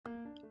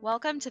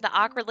Welcome to the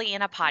Awkwardly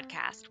Anna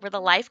podcast, where the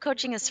life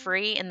coaching is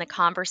free and the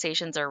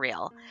conversations are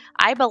real.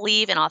 I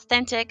believe an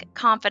authentic,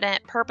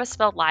 confident, purpose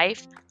filled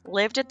life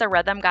lived at the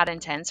rhythm God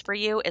intends for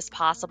you is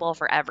possible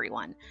for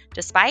everyone,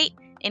 despite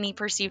any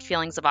perceived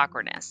feelings of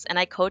awkwardness. And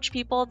I coach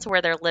people to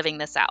where they're living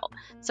this out.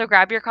 So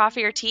grab your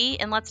coffee or tea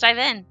and let's dive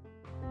in.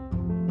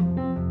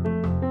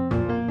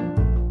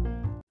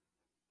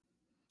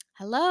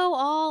 Hello,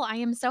 all. I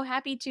am so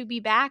happy to be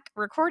back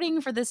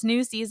recording for this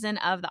new season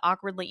of the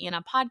Awkwardly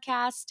Anna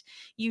podcast.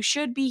 You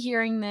should be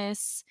hearing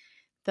this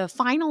the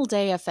final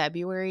day of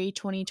February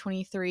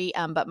 2023,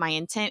 but my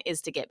intent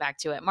is to get back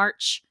to it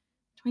March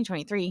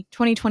 2023,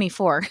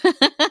 2024.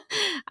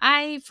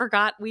 I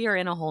forgot we are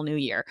in a whole new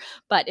year.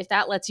 But if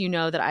that lets you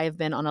know that I have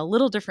been on a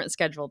little different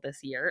schedule this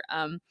year,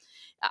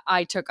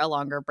 I took a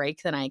longer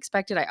break than I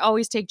expected. I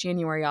always take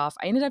January off.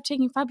 I ended up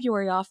taking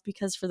February off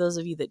because, for those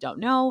of you that don't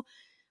know,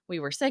 we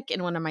were sick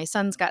and one of my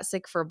sons got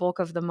sick for a bulk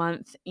of the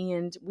month,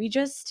 and we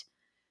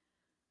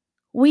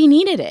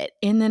needed it.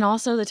 And then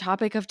also the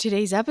topic of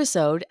today's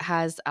episode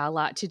has a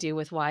lot to do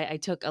with why I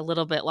took a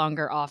little bit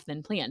longer off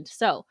than planned.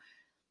 So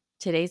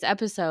today's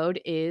episode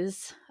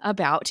is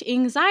about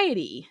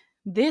anxiety.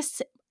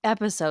 This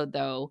episode,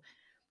 though,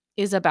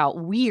 is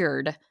about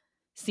weird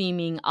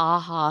seeming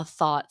aha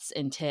thoughts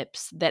and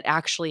tips that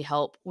actually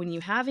help when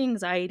you have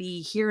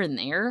anxiety here and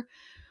there,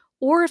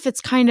 or if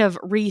it's kind of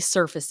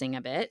resurfacing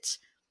a bit,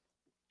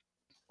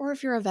 or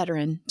if you're a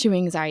veteran to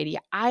anxiety.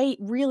 I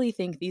really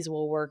think these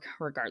will work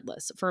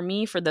regardless. For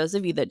me, for those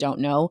of you that don't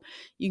know,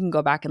 you can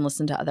go back and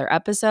listen to other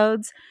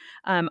episodes.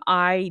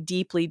 I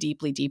deeply,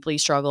 deeply, deeply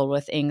struggled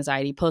with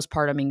anxiety,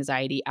 postpartum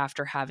anxiety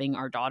after having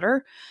our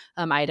daughter.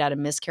 I had a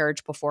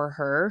miscarriage before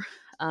her,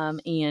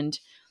 and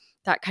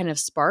that kind of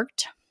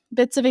sparked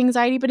bits of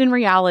anxiety. But in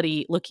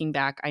reality, looking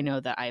back, I know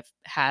that I've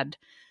had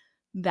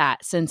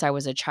that since I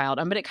was a child.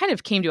 But it kind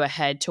of came to a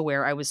head to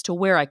where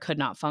I could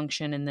not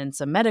function. And then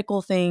some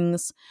medical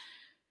things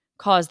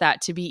caused that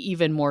to be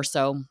even more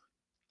so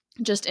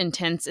just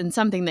intense and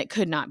something that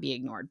could not be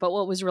ignored. But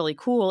what was really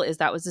cool is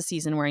that was the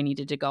season where I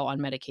needed to go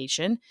on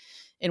medication.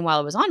 And while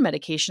I was on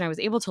medication, I was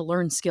able to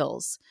learn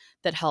skills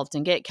that helped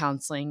and get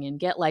counseling and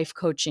get life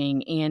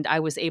coaching. And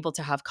I was able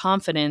to have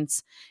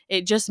confidence.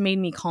 It just made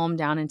me calm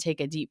down and take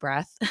a deep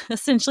breath,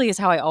 essentially, is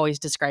how I always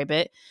describe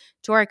it,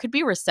 to where I could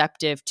be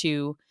receptive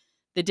to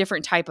the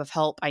different type of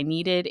help I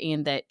needed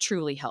and that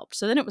truly helped.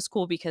 So then it was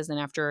cool because then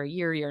after a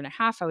year and a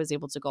half, I was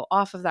able to go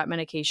off of that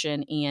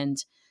medication and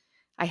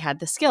I had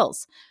the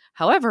skills.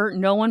 However,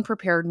 no one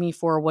prepared me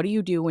for what do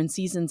you do when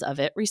seasons of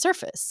it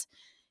resurface?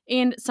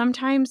 And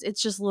sometimes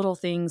it's just little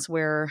things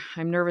where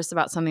I'm nervous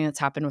about something that's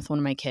happened with one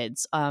of my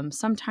kids.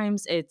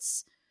 Sometimes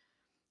it's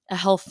a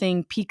health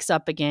thing peaks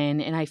up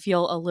again and I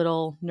feel a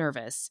little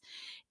nervous.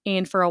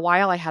 And for a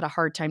while, I had a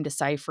hard time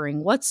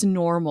deciphering what's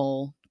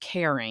normal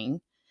caring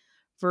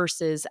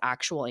versus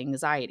actual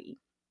anxiety.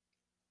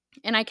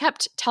 And I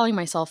kept telling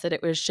myself that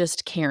it was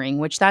just caring,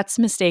 which that's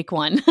mistake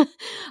one.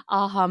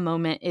 Aha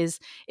moment is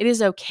it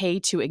is okay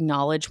to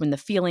acknowledge when the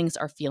feelings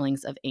are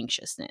feelings of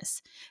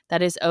anxiousness.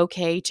 That is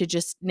okay to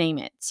just name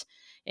it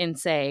and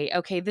say,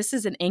 okay, this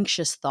is an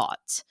anxious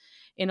thought.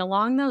 And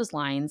along those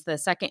lines, the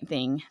second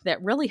thing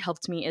that really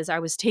helped me is I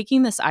was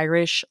taking this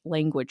Irish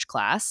language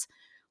class,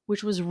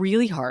 which was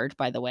really hard,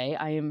 by the way.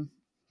 I am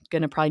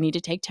going to probably need to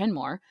take 10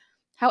 more.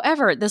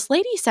 However, this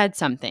lady said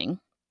something.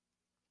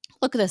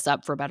 Look this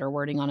up for better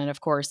wording on it,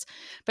 of course.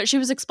 But she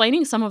was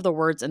explaining some of the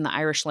words in the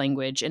Irish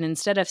language. And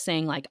instead of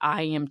saying, like,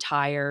 I am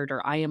tired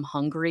or I am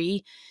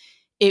hungry,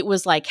 it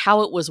was like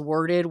how it was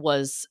worded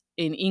was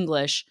in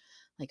English,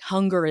 like,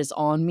 hunger is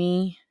on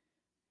me,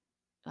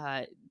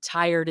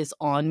 tired is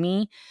on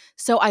me.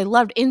 So I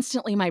loved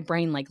instantly, my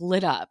brain like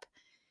lit up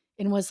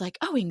and was like,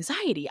 oh,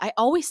 anxiety. I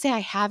always say I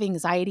have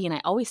anxiety and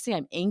I always say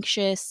I'm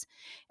anxious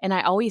and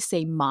I always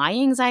say my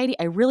anxiety.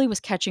 I really was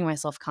catching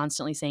myself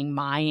constantly saying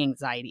my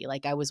anxiety,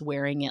 like I was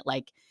wearing it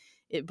like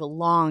it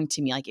belonged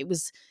to me. Like it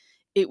was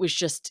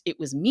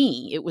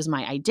me. It was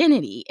my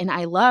identity. And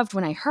I loved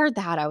when I heard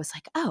that, I was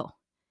like, oh,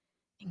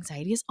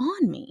 anxiety is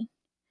on me.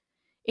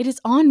 It is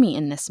on me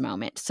in this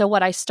moment. So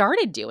what I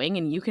started doing,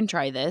 and you can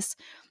try this,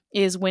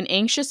 is when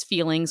anxious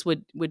feelings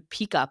would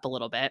peak up a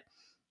little bit.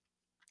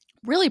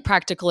 Really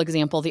practical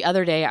example. The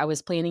other day I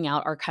was planning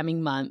out our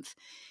coming month,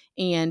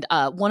 and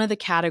one of the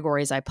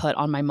categories I put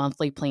on my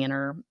monthly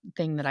planner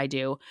thing that I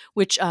do,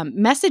 which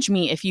message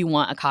me if you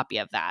want a copy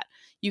of that.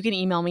 You can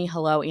email me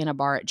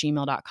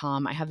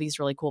helloannabar@gmail.com. I have these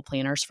really cool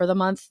planners for the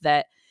month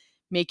that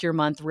make your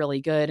month really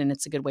good, and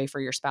it's a good way for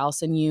your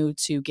spouse and you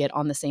to get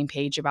on the same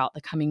page about the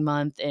coming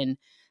month and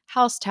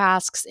house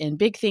tasks and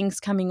big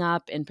things coming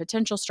up and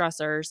potential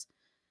stressors.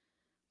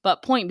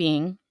 But point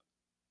being,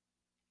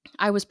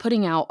 I was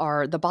putting out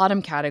the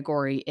bottom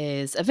category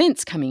is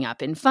events coming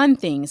up and fun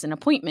things and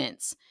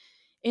appointments.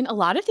 And a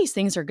lot of these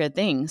things are good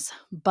things,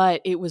 but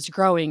it was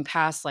growing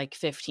past like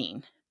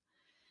 15.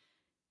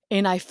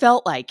 And I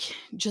felt like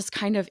just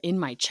kind of in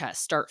my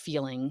chest start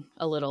feeling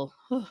a little,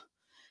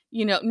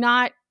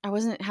 I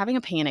wasn't having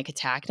a panic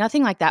attack,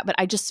 nothing like that, but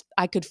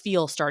I could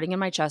feel starting in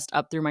my chest,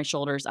 up through my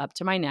shoulders, up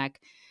to my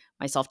neck,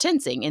 myself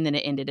tensing, and then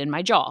it ended in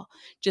my jaw,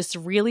 just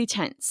really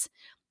tense.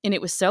 And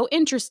it was so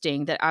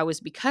interesting that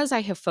because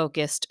I have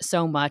focused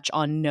so much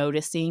on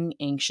noticing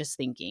anxious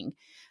thinking,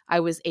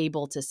 I was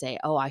able to say,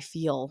 oh, I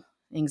feel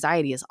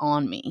anxiety is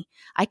on me.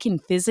 I can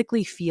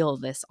physically feel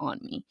this on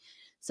me.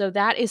 So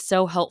that is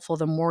so helpful.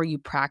 The more you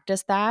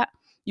practice that,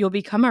 you'll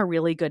become a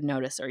really good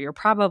noticer. You're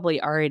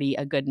probably already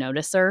a good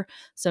noticer.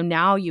 So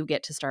now you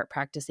get to start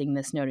practicing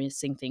this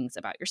noticing things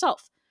about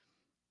yourself.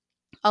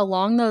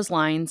 Along those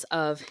lines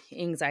of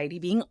anxiety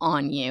being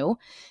on you,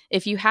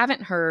 if you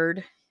haven't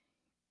heard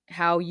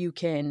how you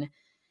can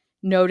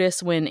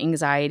notice when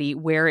anxiety,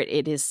 where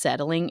it is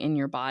settling in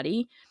your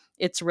body,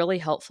 it's really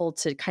helpful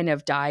to kind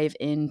of dive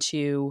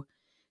into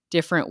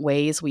different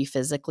ways we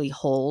physically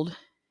hold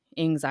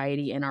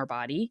anxiety in our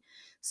body.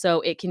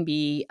 So it can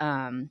be,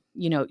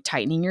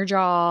 tightening your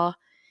jaw.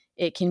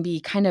 It can be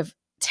kind of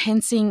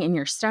tensing in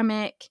your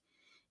stomach.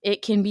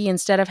 It can be,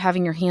 instead of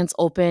having your hands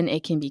open,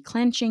 it can be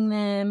clenching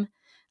them.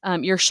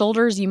 Your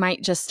shoulders, you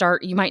might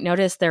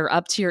notice they're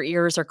up to your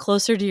ears or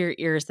closer to your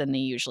ears than they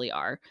usually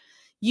are.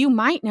 You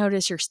might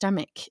notice your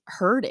stomach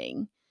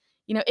hurting.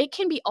 It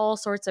can be all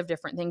sorts of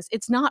different things.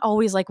 It's not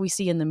always like we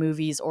see in the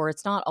movies, or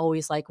it's not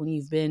always like when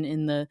you've been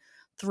in the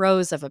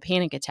throes of a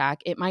panic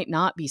attack. It might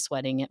not be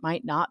sweating. It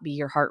might not be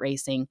your heart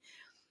racing.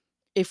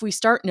 If we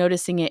start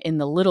noticing it in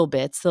the little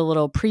bits, the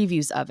little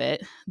previews of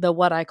it, the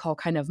what I call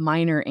kind of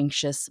minor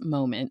anxious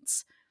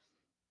moments,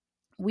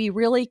 we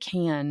really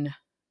can,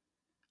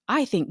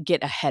 I think,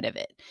 get ahead of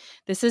it.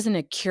 This isn't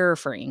a cure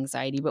for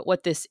anxiety, but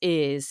what this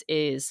is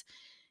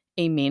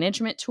a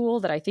management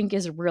tool that I think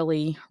is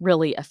really,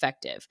 really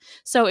effective.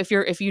 So if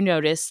you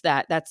notice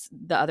that, that's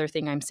the other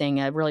thing I'm saying,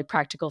 a really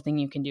practical thing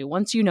you can do.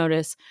 Once you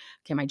notice,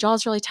 okay, my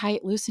jaw's really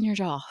tight, loosen your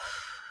jaw.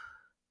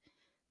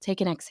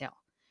 Take an exhale.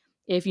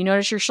 If you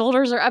notice your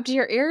shoulders are up to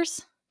your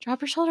ears, drop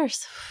your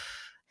shoulders.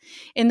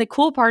 And the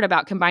cool part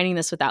about combining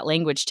this with that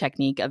language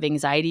technique of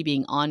anxiety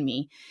being on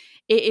me,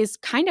 it is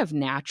kind of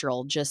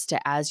natural just to,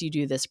 as you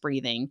do this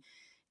breathing,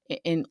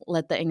 and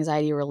let the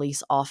anxiety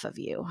release off of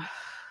you.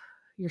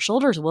 Your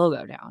shoulders will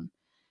go down.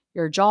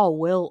 Your jaw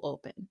will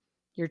open.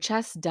 Your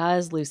chest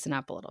does loosen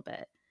up a little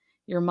bit.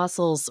 Your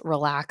muscles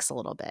relax a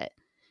little bit.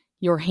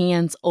 Your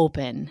hands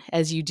open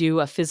as you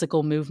do a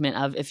physical movement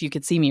of, if you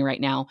could see me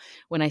right now,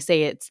 when I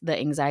say it's the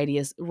anxiety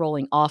is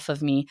rolling off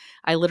of me,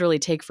 I literally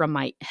take from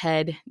my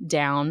head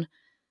down,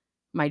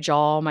 my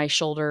jaw, my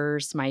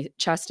shoulders, my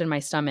chest, and my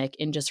stomach,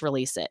 and just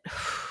release it.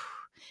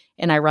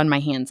 And I run my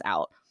hands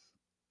out.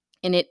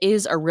 And it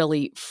is a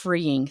really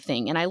freeing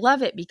thing. And I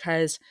love it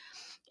because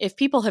if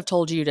people have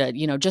told you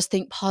to, just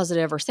think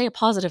positive or say a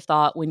positive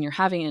thought when you're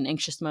having an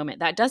anxious moment,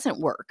 that doesn't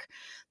work.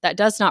 That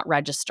does not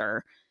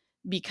register,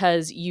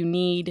 because you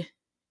need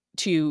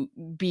to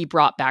be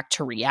brought back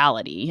to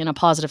reality. And a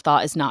positive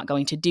thought is not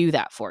going to do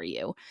that for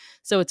you.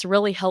 So it's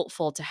really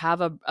helpful to have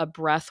a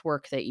breath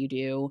work that you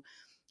do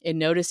in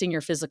noticing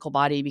your physical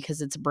body, because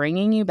it's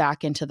bringing you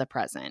back into the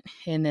present.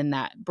 And then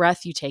that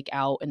breath you take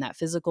out and that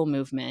physical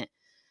movement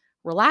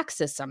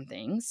relaxes some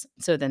things.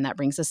 So then that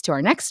brings us to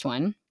our next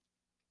one.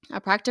 A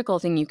practical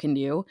thing you can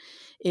do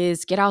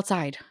is get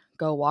outside,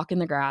 go walk in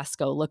the grass,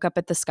 go look up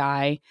at the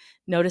sky,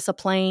 notice a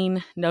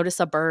plane, notice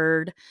a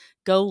bird,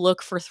 go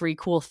look for 3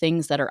 cool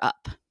things that are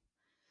up.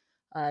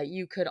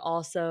 You could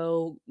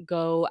also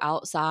go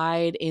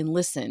outside and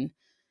listen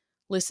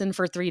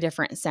for 3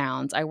 different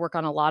sounds. I work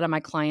on a lot of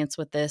my clients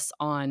with this,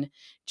 on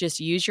just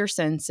use your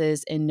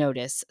senses and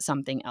notice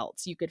something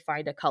else. You could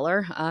find a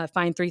color,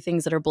 find 3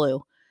 things that are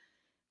blue,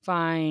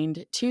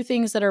 find 2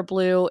 things that are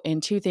blue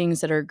and 2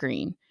 things that are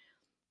green.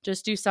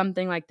 Just do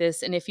something like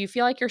this. And if you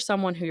feel like you're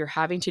someone who you're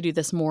having to do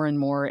this more and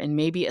more, and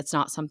maybe it's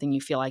not something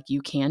you feel like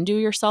you can do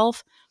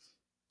yourself,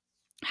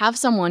 have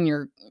someone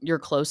you're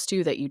close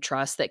to that you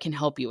trust that can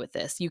help you with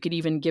this. You could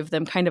even give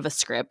them kind of a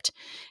script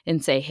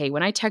and say, hey,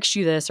 when I text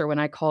you this, or when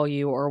I call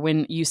you, or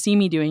when you see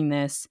me doing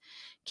this,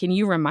 can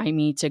you remind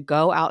me to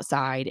go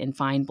outside and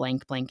find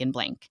blank, blank, and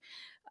blank?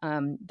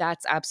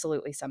 That's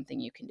absolutely something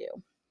you can do.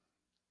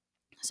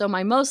 So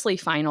my mostly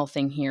final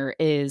thing here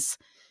is,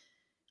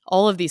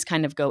 all of these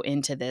kind of go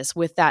into this.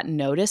 With that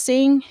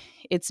noticing,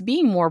 it's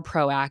being more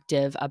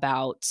proactive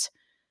about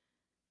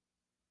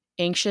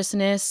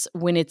anxiousness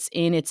when it's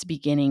in its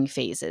beginning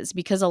phases,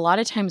 because a lot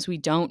of times we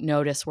don't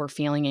notice we're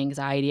feeling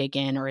anxiety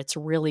again, or it's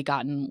really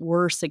gotten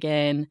worse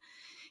again,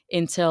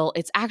 until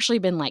it's actually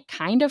been like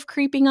kind of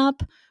creeping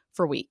up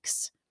for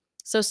weeks.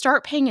 So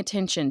start paying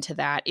attention to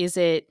that.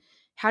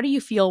 How do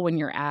you feel when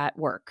you're at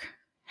work?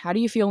 How do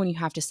you feel when you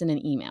have to send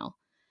an email?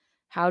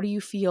 How do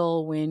you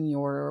feel when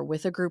you're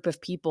with a group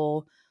of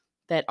people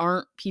that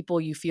aren't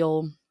people you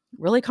feel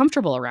really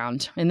comfortable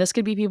around? And this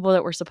could be people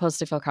that we're supposed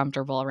to feel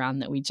comfortable around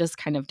that we just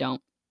kind of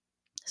don't.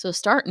 So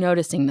start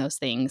noticing those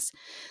things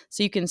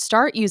so you can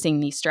start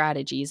using these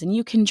strategies, and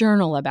you can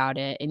journal about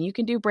it, and you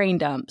can do brain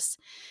dumps,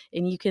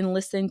 and you can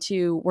listen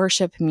to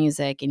worship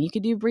music, and you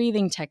can do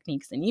breathing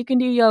techniques, and you can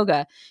do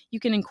yoga. You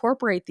can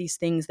incorporate these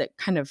things that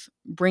kind of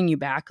bring you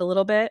back a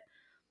little bit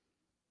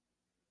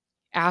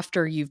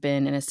after you've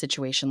been in a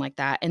situation like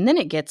that. And then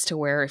it gets to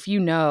where if you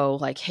know,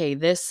 like, hey,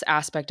 this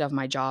aspect of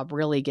my job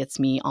really gets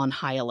me on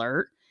high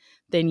alert,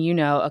 then you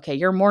know, okay,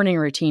 your morning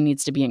routine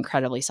needs to be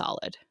incredibly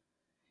solid.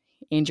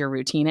 And your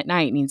routine at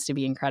night needs to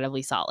be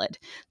incredibly solid.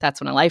 That's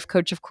when a life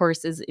coach, of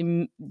course, is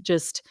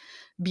just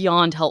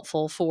beyond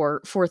helpful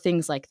for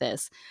things like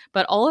this.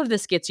 But all of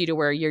this gets you to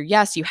where you're,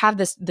 yes, you have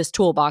this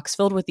toolbox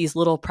filled with these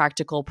little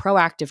practical,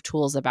 proactive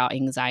tools about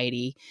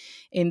anxiety.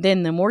 And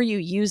then the more you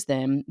use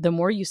them, the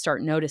more you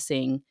start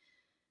noticing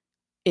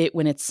it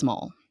when it's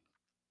small.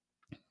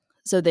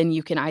 So then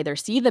you can either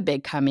see the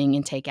big coming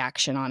and take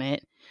action on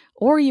it,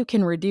 or you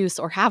can reduce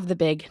or have the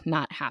big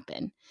not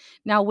happen.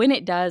 Now, when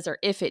it does or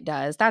if it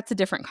does, that's a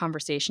different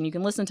conversation. You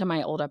can listen to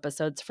my old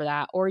episodes for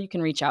that, or you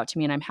can reach out to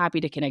me and I'm happy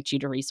to connect you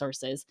to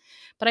resources.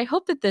 But I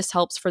hope that this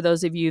helps for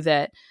those of you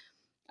that,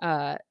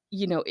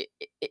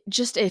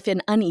 just if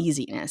an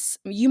uneasiness,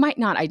 you might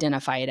not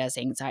identify it as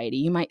anxiety.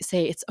 You might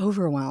say it's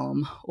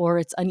overwhelm or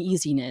it's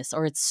uneasiness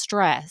or it's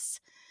stress.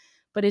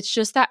 But it's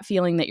just that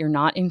feeling that you're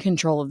not in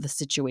control of the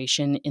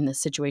situation and the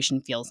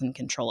situation feels in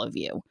control of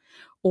you.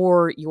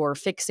 Or you're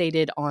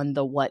fixated on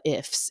the what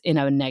ifs in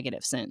a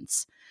negative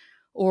sense.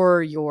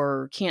 Or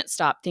you're can't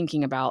stop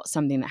thinking about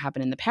something that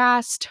happened in the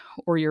past.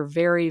 Or you're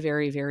very,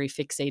 very, very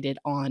fixated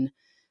on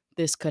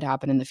this could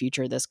happen in the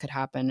future, this could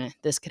happen,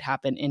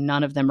 and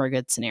none of them are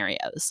good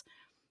scenarios.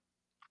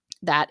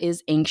 That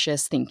is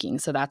anxious thinking.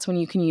 So that's when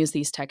you can use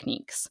these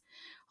techniques.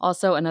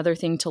 Also, another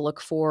thing to look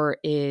for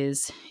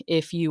is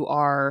if you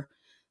are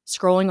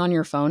scrolling on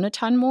your phone a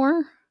ton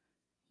more,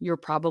 you're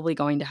probably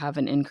going to have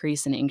an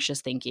increase in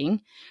anxious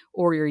thinking,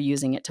 or you're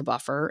using it to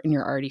buffer and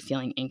you're already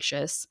feeling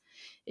anxious.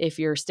 If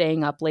you're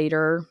staying up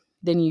later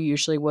than you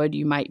usually would,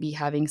 you might be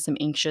having some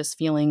anxious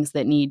feelings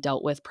that need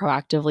dealt with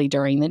proactively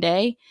during the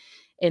day.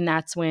 And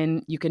that's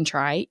when you can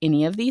try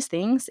any of these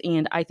things.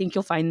 And I think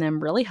you'll find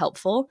them really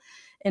helpful.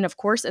 And of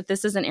course, if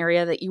this is an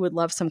area that you would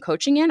love some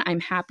coaching in, I'm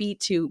happy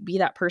to be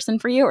that person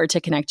for you or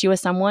to connect you with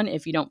someone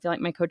if you don't feel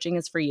like my coaching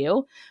is for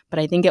you. But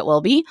I think it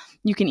will be.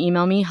 You can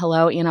email me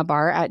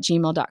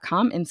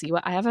helloannabarr@gmail.com and see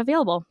what I have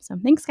available. So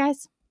thanks,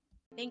 guys.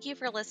 Thank you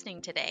for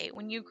listening today.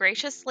 When you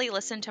graciously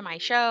listen to my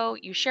show,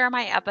 you share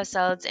my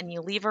episodes, and you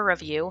leave a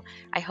review,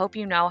 I hope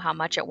you know how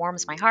much it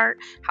warms my heart,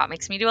 how it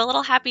makes me do a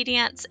little happy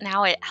dance, and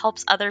how it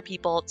helps other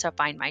people to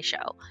find my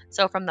show.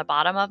 So, from the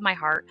bottom of my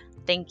heart,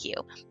 thank you.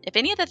 If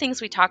any of the things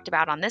we talked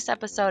about on this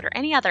episode or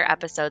any other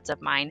episodes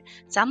of mine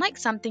sound like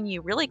something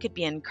you really could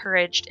be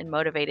encouraged and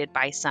motivated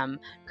by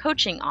some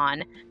coaching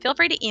on, feel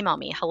free to email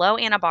me,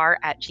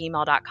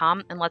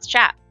 helloannabarr@gmail.com, and let's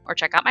chat. Or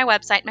check out my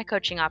website, my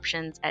coaching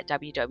options at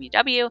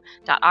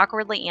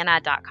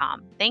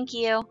www.awkwardlyanna.com. Thank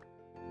you.